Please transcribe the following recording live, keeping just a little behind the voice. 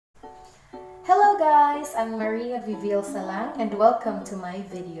guys, I'm Maria Viviel Salang and welcome to my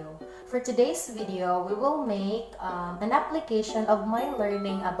video. For today's video, we will make an application of my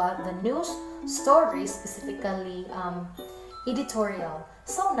learning about the news stories, specifically editorial.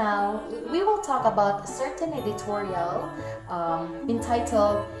 So now, we will talk about a certain editorial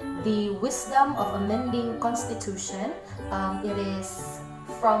entitled The Wisdom of Amending Constitution. It is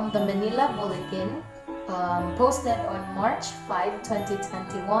from the Manila Bulletin, posted on March 5,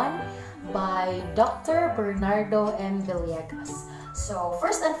 2021 by Dr. Bernardo M. Villegas. So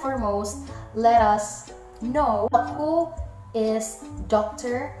first and foremost, let us know who is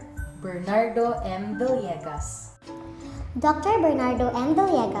Dr. Bernardo M. Villegas. Dr. Bernardo M.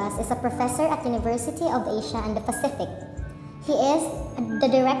 Villegas is a professor at University of Asia and the Pacific. He is the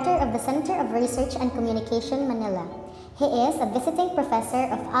director of the Center of Research and Communication, Manila. He is a visiting professor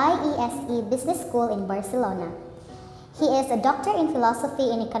of IESE Business School in Barcelona. He is a doctor in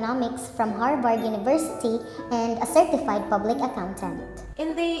philosophy and economics from Harvard University and a certified public accountant.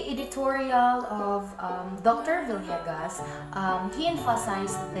 In the editorial of Dr. Villegas, he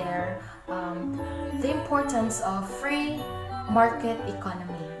emphasized there the importance of free market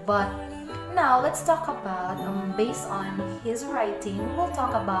economy. But now let's talk about, based on his writing, we'll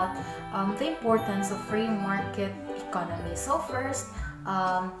talk about the importance of free market economy. So first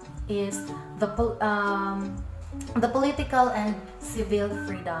is the political and civil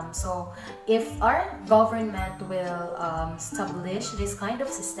freedom. So if our government will establish this kind of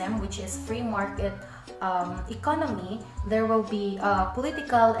system, which is free market economy, there will be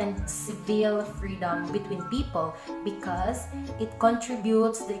political and civil freedom between people because it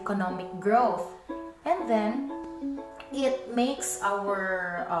contributes the economic growth, and then it makes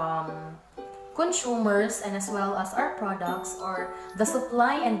our consumers and as well as our products or the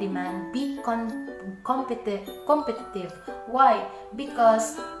supply and demand be competitive. Why?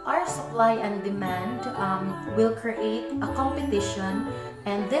 Because our supply and demand will create a competition,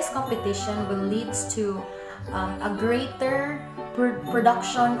 and this competition will lead to a greater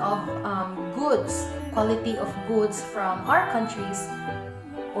production of goods, quality of goods from our countries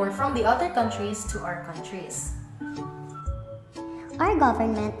or from the other countries to our countries. Our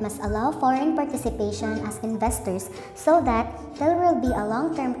government must allow foreign participation as investors so that there will be a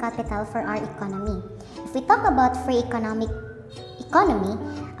long-term capital for our economy. If we talk about free economy,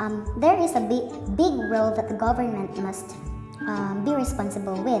 there is a big role that the government must be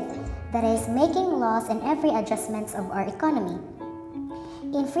responsible with. That is making laws and every adjustments of our economy.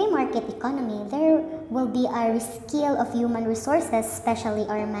 In free market economy, there will be a reskill of human resources, especially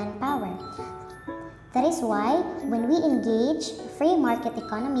our manpower. That is why, when we engage free market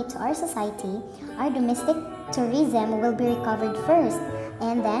economy to our society, our domestic tourism will be recovered first,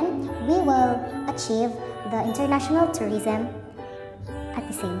 and then we will achieve the international tourism at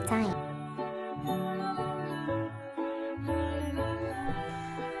the same time.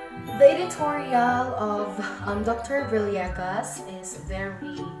 The editorial of Dr. Villegas is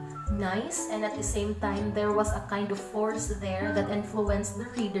very nice, and at the same time there was a kind of force there that influenced the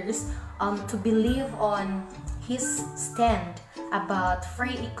readers to believe on his stand about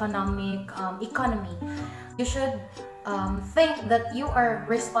free economy. You should think that you are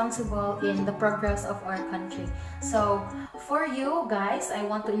responsible in the progress of our country. So for you guys, I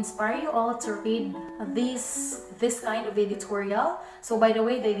want to inspire you all to read this kind of editorial. So by the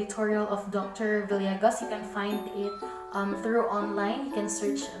way, the editorial of Dr. Villegas, you can find it through online. You can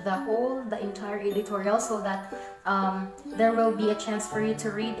search the entire editorial so that there will be a chance for you to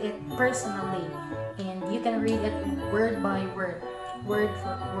read it personally, and you can read it word by word, word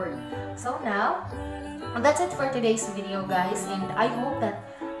for word. So now, that's it for today's video, guys, and I hope that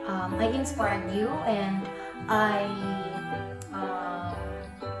I inspired you and I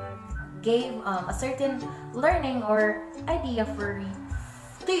gave a certain learning or idea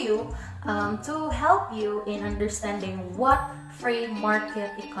to you to help you in understanding what free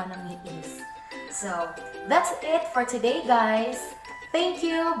market economy is. So that's it for today, guys. Thank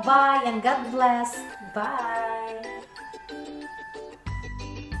you, bye, and God bless. Bye.